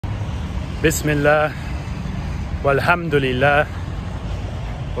Bismillah, walhamdulillah,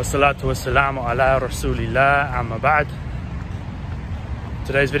 wassalatu wassalamu ala rasulillah, amma ba'd.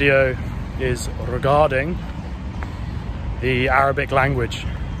 Today's video is regarding the Arabic language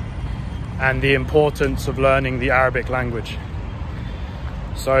and the importance of learning the Arabic language.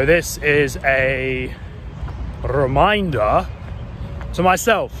 So this is a reminder to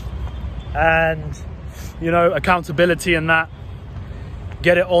myself and, accountability and that.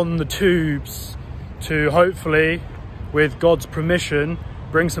 Get it on the tubes to hopefully, with God's permission,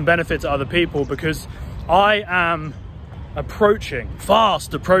 bring some benefit to other people, because I am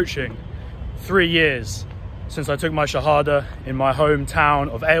fast approaching 3 years since I took my Shahada in my hometown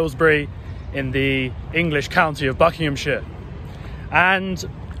of Aylesbury in the English county of Buckinghamshire. And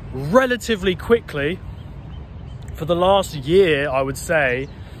relatively quickly, for the last year, I would say,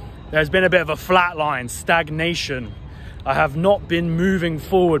 there's been a bit of a flat line, stagnation. I have not been moving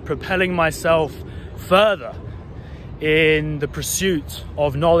forward, propelling myself further in the pursuit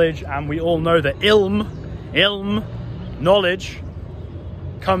of knowledge. And we all know that ilm, knowledge,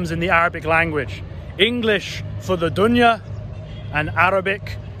 comes in the Arabic language. English for the dunya and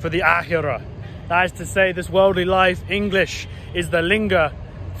Arabic for the akhirah. That is to say, this worldly life, English is the lingua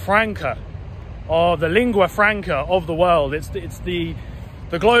franca, or the lingua franca of the world. It's the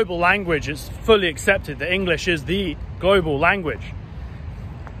global language. It's fully accepted that English is the global language.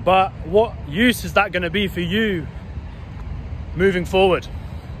 But what use is that going to be for you moving forward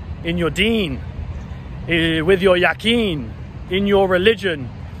in your deen, with your yaqeen, in your religion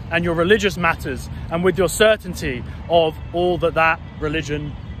and your religious matters, and with your certainty of all that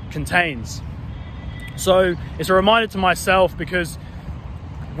religion contains? So it's a reminder to myself, because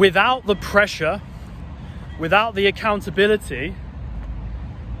without the pressure, without the accountability,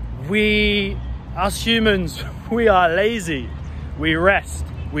 we, as humans, we are lazy, we rest,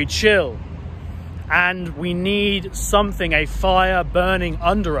 we chill, and we need something, a fire burning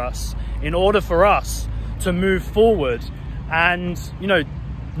under us, in order for us to move forward and,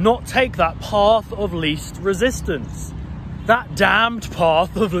 not take that path of least resistance, that damned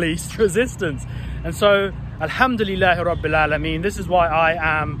path of least resistance. And so, alhamdulillah Rabbil Alameen, this is why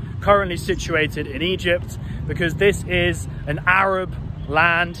I am currently situated in Egypt, because this is an Arab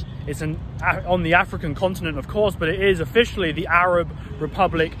land. It's on the African continent, of course, but it is officially the Arab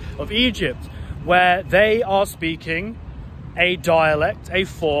Republic of Egypt, where they are speaking a dialect, a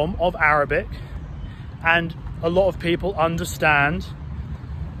form of Arabic, and a lot of people understand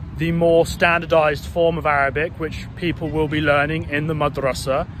the more standardized form of Arabic, which people will be learning in the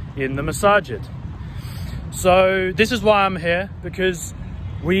madrasa, in the masajid. So this is why I'm here, because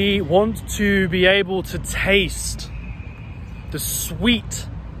we want to be able to taste the sweet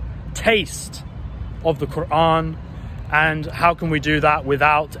taste of the Quran. And how can we do that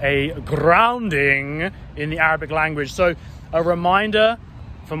without a grounding in the Arabic language? So a reminder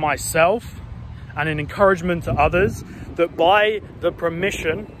for myself and an encouragement to others that by the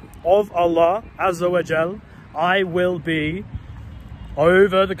permission of Allah Azza wa Jal, I will be,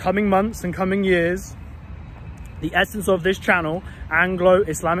 over the coming months and coming years, the essence of this channel,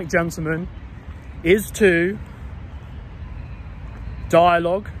 Anglo-Islamic Gentleman, is to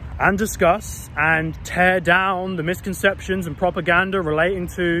dialogue and discuss and tear down the misconceptions and propaganda relating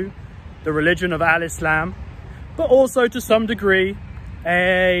to the religion of Al-Islam, but also to some degree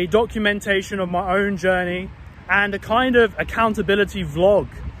a documentation of my own journey and a kind of accountability vlog.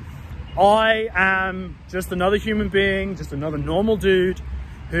 I am just another human being, just another normal dude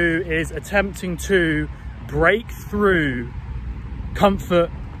who is attempting to break through comfort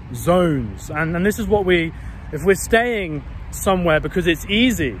zones. And this is what if we're staying somewhere because it's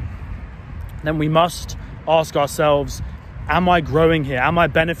easy, then we must ask ourselves, am I growing here? Am I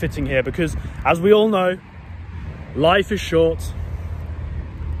benefiting here? Because as we all know, life is short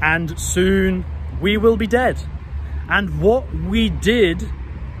and soon we will be dead. And what we did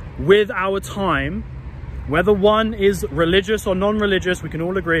with our time, whether one is religious or non-religious, we can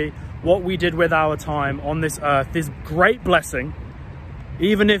all agree, what we did with our time on this earth, this great blessing,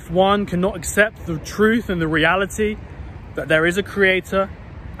 even if one cannot accept the truth and the reality that there is a creator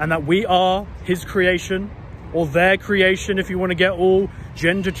and that we are his creation, or their creation, if you want to get all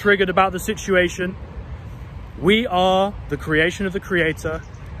gender triggered about the situation. We are the creation of the creator,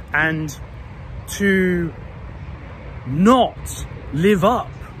 and to not live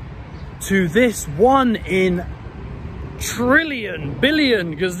up to this 1 in trillion,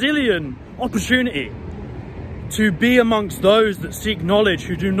 billion, gazillion opportunity to be amongst those that seek knowledge,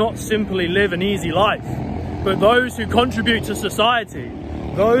 who do not simply live an easy life, but those who contribute to society,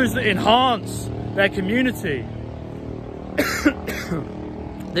 those that enhance their community,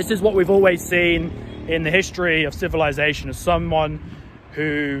 This is what we've always seen in the history of civilization, as someone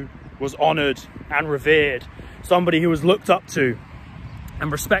who was honored and revered, somebody who was looked up to and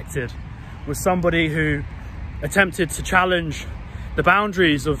respected, was somebody who attempted to challenge the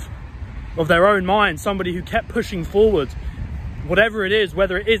boundaries of their own mind, somebody who kept pushing forward, whatever it is,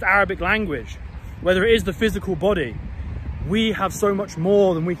 whether it is Arabic language, whether it is the physical body. We have so much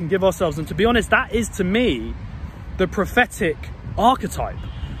more than we can give ourselves. And to be honest, that is to me the prophetic archetype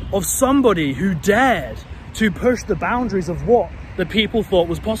of somebody who dared to push the boundaries of what the people thought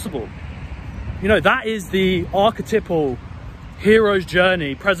was possible. You know, that is the archetypal hero's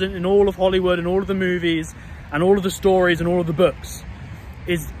journey present in all of Hollywood and all of the movies and all of the stories and all of the books,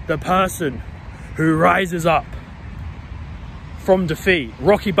 is the person who rises up from defeat.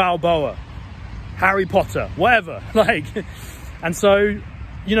 Rocky Balboa, Harry Potter, whatever, like. And so,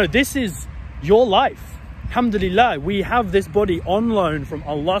 you know, this is your life. Alhamdulillah, we have this body on loan from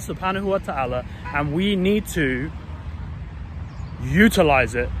Allah subhanahu wa ta'ala, and we need to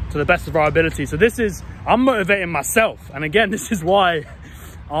utilize it to the best of our ability. So this is, I'm motivating myself, and again, this is why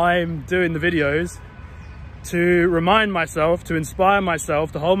I'm doing the videos, to remind myself, to inspire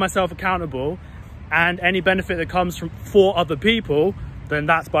myself, to hold myself accountable, and any benefit that comes from for other people, then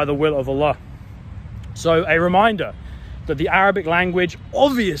that's by the will of Allah. So a reminder that the Arabic language,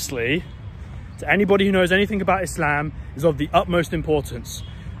 obviously, to anybody who knows anything about Islam, is of the utmost importance,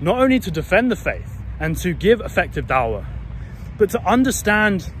 not only to defend the faith and to give effective da'wah, but to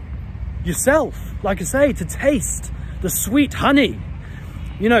understand yourself, like I say, to taste the sweet honey.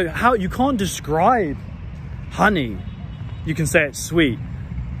 You know, how you can't describe honey. You can say it's sweet,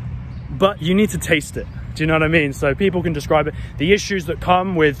 but you need to taste it. Do you know what I mean? So people can describe it. The issues that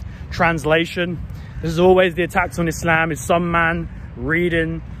come with translation, this is always the attacks on Islam, is some man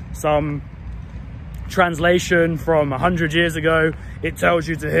reading some translation from 100 years ago. It tells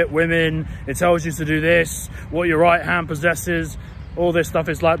you to hit women, it tells you to do this, what your right hand possesses, all this stuff.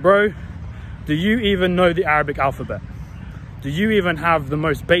 It's like, bro, do you even know the Arabic alphabet? Do you even have the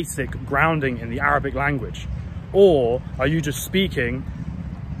most basic grounding in the Arabic language? Or are you just speaking,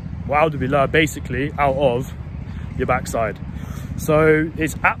 wa'udu-billah, basically out of your backside? So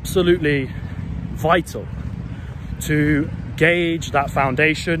it's absolutely vital to gauge that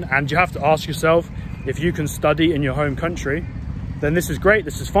foundation, and you have to ask yourself, if you can study in your home country, then this is great,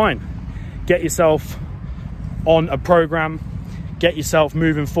 this is fine. Get yourself on a program, get yourself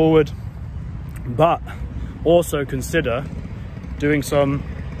moving forward, but also consider doing some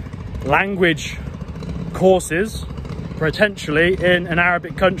language courses, potentially in an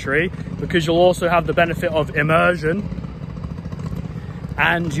Arabic country, because you'll also have the benefit of immersion,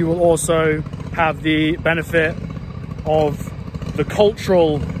 and you will also have the benefit of the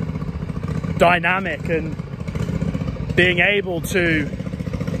cultural dynamic and being able to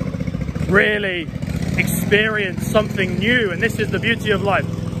really experience something new. And this is the beauty of life.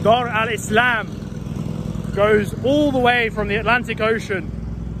 Dar al-Islam goes all the way from the Atlantic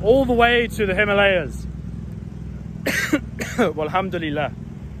Ocean all the way to the Himalayas. Well, alhamdulillah.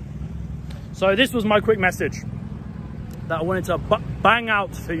 So this was my quick message that I wanted to bang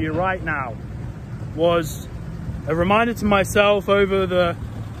out for you right now. Was a reminder to myself over the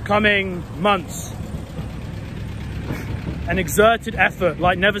coming months, an exerted effort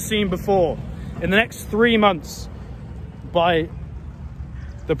like never seen before. In the next 3 months, by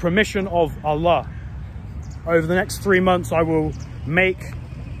the permission of Allah, over the next 3 months, I will make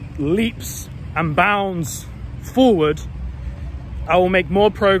leaps and bounds forward. I will make more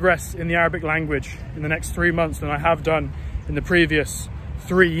progress in the Arabic language in the next 3 months than I have done in the previous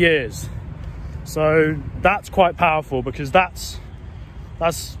 3 years. So that's quite powerful, because that's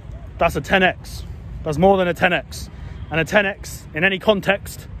a 10x. That's more than a 10x. And a 10x in any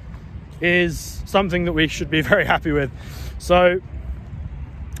context is something that we should be very happy with. So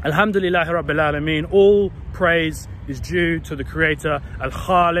alhamdulillah rabbil alameen, all praise is due to the creator,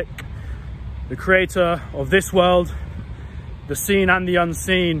 al-Khaliq, the creator of this world, the seen and the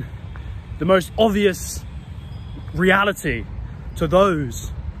unseen, the most obvious reality to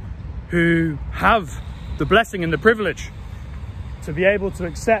those who have the blessing and the privilege to be able to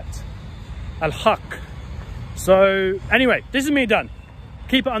accept al-Haq. So anyway, this is me done.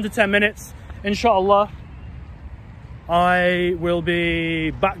 Keep it under 10 minutes. Inshallah, I will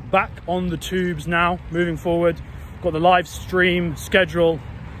be back on the tubes now, moving forward. Got the live stream schedule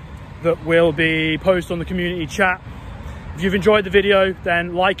that will be posted on the community chat. If you've enjoyed the video,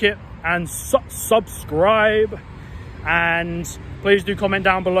 then like it and subscribe. And please do comment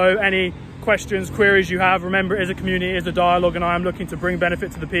down below any questions, queries you have. Remember, it is a community, it is a dialogue, and I am looking to bring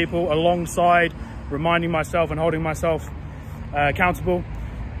benefit to the people alongside reminding myself and holding myself accountable.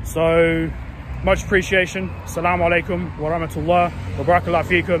 So much appreciation. Assalamu alaikum wa rahmatullah wa barakallahu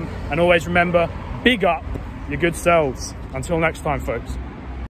feekum. And always remember, big up your good selves. Until next time, folks.